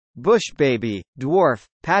Bush Baby, Dwarf,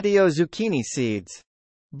 Patio Zucchini Seeds.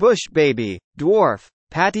 Bush Baby, Dwarf,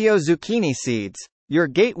 Patio Zucchini Seeds, your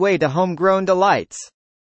gateway to homegrown delights.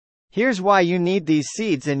 Here's why you need these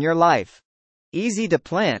seeds in your life. Easy to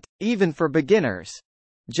plant, even for beginners.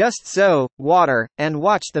 Just sow, water, and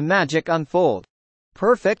watch the magic unfold.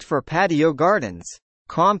 Perfect for patio gardens.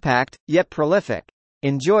 Compact, yet prolific.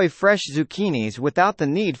 Enjoy fresh zucchinis without the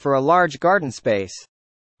need for a large garden space.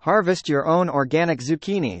 Harvest your own organic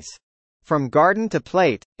zucchinis. From garden to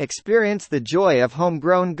plate, experience the joy of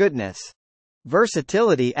homegrown goodness.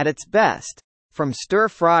 Versatility at its best. From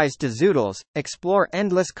stir-fries to zoodles, explore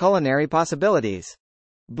endless culinary possibilities.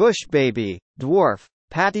 Bush Baby, Dwarf,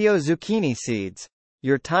 Patio Zucchini Seeds.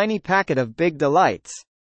 Your tiny packet of big delights.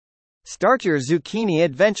 Start your zucchini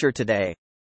adventure today.